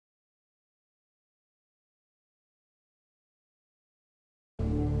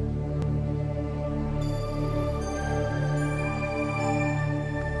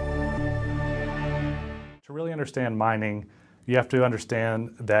really understand mining, you have to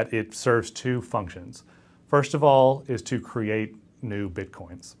understand that it serves two functions. First of all is to create new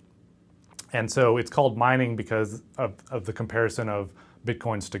Bitcoins. And so it's called mining because of the comparison of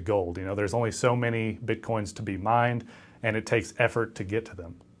Bitcoins to gold. You know, there's only so many Bitcoins to be mined, and it takes effort to get to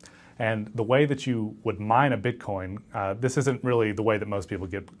them. And the way that you would mine a Bitcoin, this isn't really the way that most people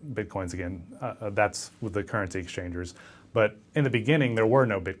get Bitcoins again. That's with the currency exchangers. But in the beginning, there were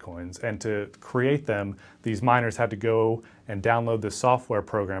no Bitcoins. And to create them, these miners had to go and download this software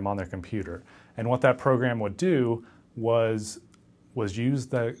program on their computer. And what that program would do was use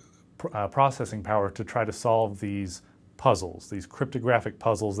the processing power to try to solve these puzzles, these cryptographic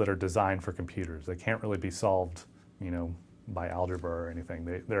puzzles that are designed for computers. They can't really be solved, you know, by algebra or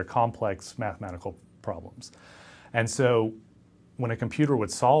anything. They're complex mathematical problems. And so when a computer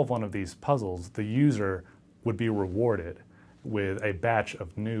would solve one of these puzzles, the user would be rewarded with a batch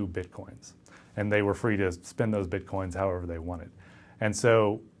of new Bitcoins. And they were free to spend those Bitcoins however they wanted. And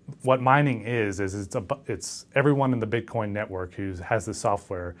so what mining is it's everyone in the Bitcoin network who has the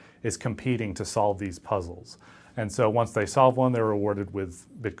software is competing to solve these puzzles. And so once they solve one, they're rewarded with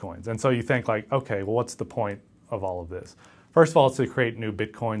Bitcoins. And so you think like, okay, well, what's the point of all of this? First of all, it's to create new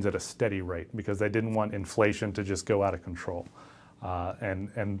Bitcoins at a steady rate because they didn't want inflation to just go out of control.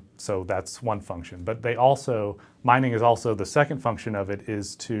 And so that's one function. But mining is also, the second function of it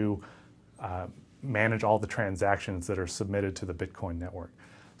is to manage all the transactions that are submitted to the Bitcoin network.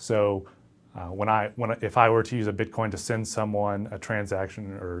 So if I were to use a Bitcoin to send someone a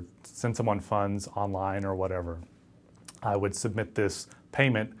transaction or send someone funds online or whatever, I would submit this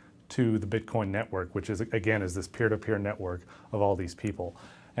payment to the Bitcoin network, which is, again, is this peer-to-peer network of all these people,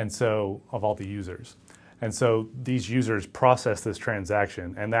 and so of all the users. And so these users process this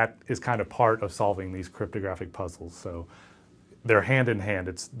transaction, and that is kind of part of solving these cryptographic puzzles. So they're hand in hand.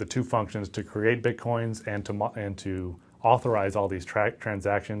 It's the two functions to create Bitcoins and to authorize all these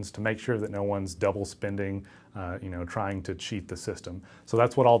transactions to make sure that no one's double spending, trying to cheat the system. So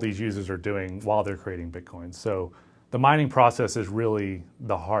that's what all these users are doing while they're creating Bitcoins. So the mining process is really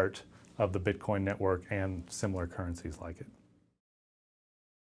the heart of the Bitcoin network and similar currencies like it.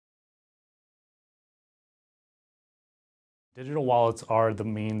 Digital wallets are the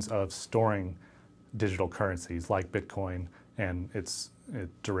means of storing digital currencies like Bitcoin and its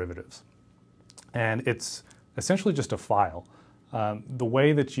derivatives. And it's essentially just a file. The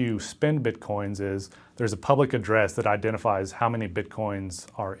way that you spend Bitcoins is there's a public address that identifies how many Bitcoins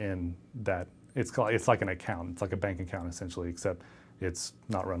are in that. It's like an account. It's like a bank account essentially, except it's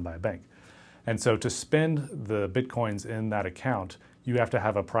not run by a bank. And so to spend the Bitcoins in that account, you have to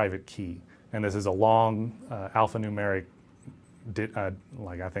have a private key. And this is a long alphanumeric,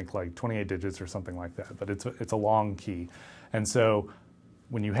 I think like 28 digits or something like that, but it's a long key. And so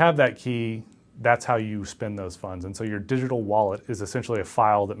when you have that key, that's how you spend those funds. And so your digital wallet is essentially a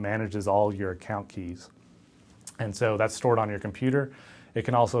file that manages all your account keys. And so that's stored on your computer. It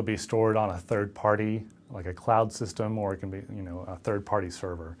can also be stored on a third party, like a cloud system, or it can be, a third party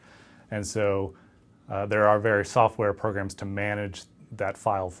server. And so there are various software programs to manage that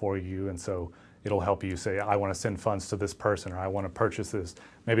file for you. And so it'll help you say, I want to send funds to this person, or I want to purchase this.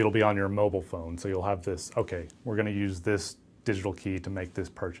 Maybe it'll be on your mobile phone. So you'll have this, okay, we're going to use this digital key to make this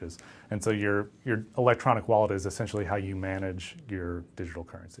purchase. And so your electronic wallet is essentially how you manage your digital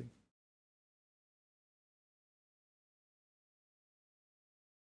currency.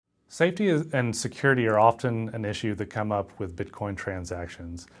 Safety and security are often an issue that come up with Bitcoin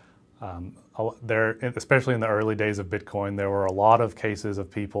transactions. Especially in the early days of Bitcoin, there were a lot of cases of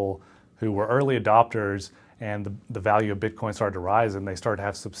people who were early adopters, and the value of Bitcoin started to rise and they started to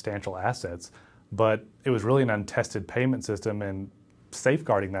have substantial assets. But it was really an untested payment system, and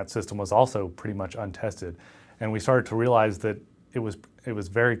safeguarding that system was also pretty much untested. And we started to realize that it was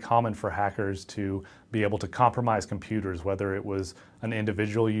very common for hackers to be able to compromise computers, whether it was an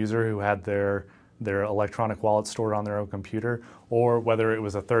individual user who had their electronic wallet stored on their own computer, or whether it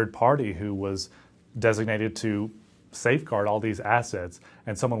was a third party who was designated to safeguard all these assets,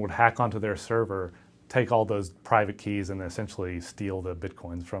 and someone would hack onto their server, take all those private keys, and essentially steal the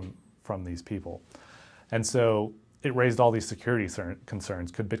Bitcoins from these people. And so it raised all these security concerns.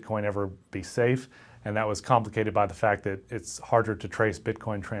 Could Bitcoin ever be safe? And that was complicated by the fact that it's harder to trace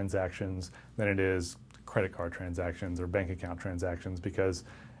Bitcoin transactions than it is credit card transactions or bank account transactions, because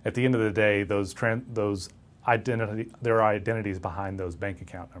at the end of the day, there are identities behind those bank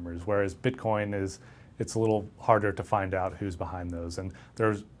account numbers, whereas Bitcoin it's a little harder to find out who's behind those. And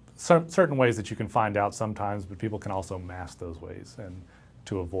there's certain ways that you can find out sometimes, but people can also mask those ways and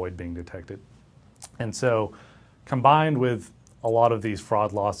to avoid being detected. And so combined with a lot of these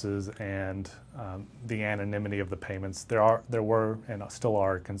fraud losses and the anonymity of the payments. There were and still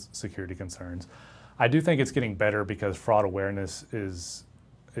are security concerns. I do think it's getting better because fraud awareness is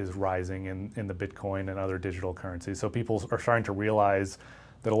rising in the Bitcoin and other digital currencies. So people are starting to realize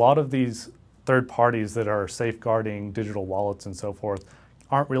that a lot of these third parties that are safeguarding digital wallets and so forth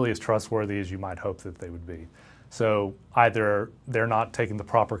aren't really as trustworthy as you might hope that they would be. So either they're not taking the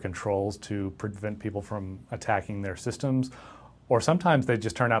proper controls to prevent people from attacking their systems, or sometimes they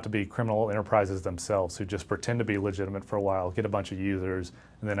just turn out to be criminal enterprises themselves who just pretend to be legitimate for a while, get a bunch of users,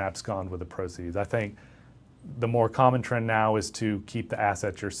 and then abscond with the proceeds. I think the more common trend now is to keep the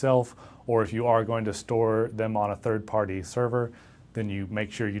assets yourself, or if you are going to store them on a third-party server, then you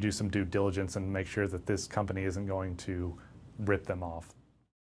make sure you do some due diligence and make sure that this company isn't going to rip them off.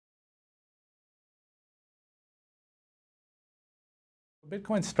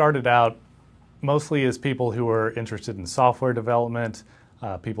 Bitcoin started out mostly as people who were interested in software development,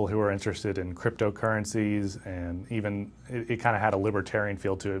 people who were interested in cryptocurrencies, and even it kind of had a libertarian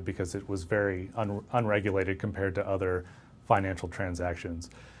feel to it because it was very unregulated compared to other financial transactions.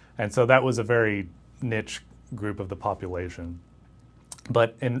 And so that was a very niche group of the population.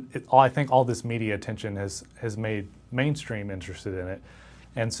 But I think all this media attention has made mainstream interested in it.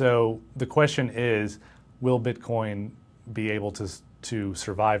 And so the question is, will Bitcoin be able to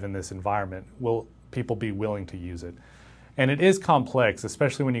survive in this environment? Will people be willing to use it? And it is complex,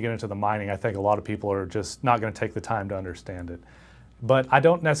 especially when you get into the mining. I think a lot of people are just not going to take the time to understand it. But I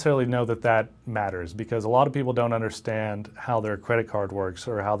don't necessarily know that that matters, because a lot of people don't understand how their credit card works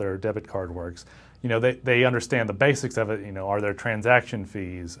or how their debit card works. You know, they understand the basics of it. You know, are there transaction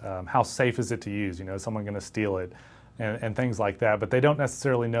fees? How safe is it to use? You know, is someone going to steal it? And things like that. But they don't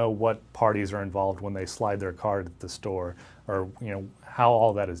necessarily know what parties are involved when they slide their card at the store, or how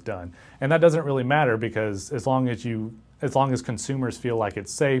all that is done. And that doesn't really matter, because as long as consumers feel like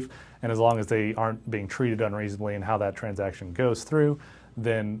it's safe, and as long as they aren't being treated unreasonably in how that transaction goes through,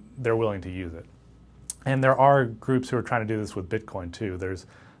 then they're willing to use it. And there are groups who are trying to do this with Bitcoin too. There's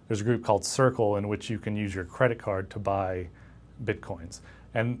a group called Circle, in which you can use your credit card to buy Bitcoins.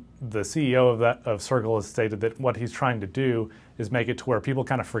 And the CEO of Circle has stated that what he's trying to do is make it to where people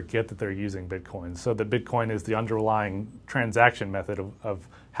kind of forget that they're using Bitcoin. So that Bitcoin is the underlying transaction method of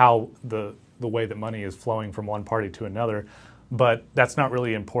how the way that money is flowing from one party to another. But that's not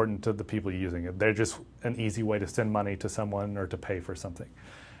really important to the people using it. They're just an easy way to send money to someone or to pay for something.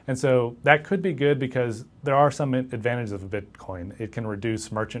 And so that could be good, because there are some advantages of Bitcoin. It can reduce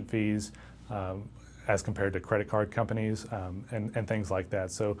merchant fees as compared to credit card companies, and things like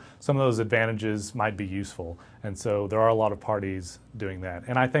that. So some of those advantages might be useful. And so there are a lot of parties doing that.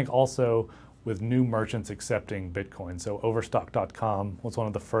 And I think also with new merchants accepting Bitcoin. So Overstock.com was one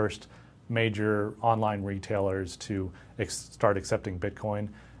of the first major online retailers to start accepting Bitcoin.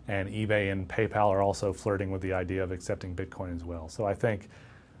 And eBay and PayPal are also flirting with the idea of accepting Bitcoin as well. So I think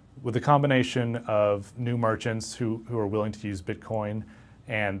with the combination of new merchants who are willing to use Bitcoin,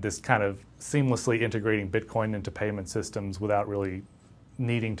 and this kind of seamlessly integrating Bitcoin into payment systems without really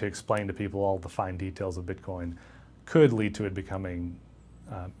needing to explain to people all the fine details of Bitcoin, could lead to it becoming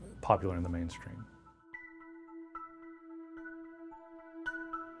popular in the mainstream.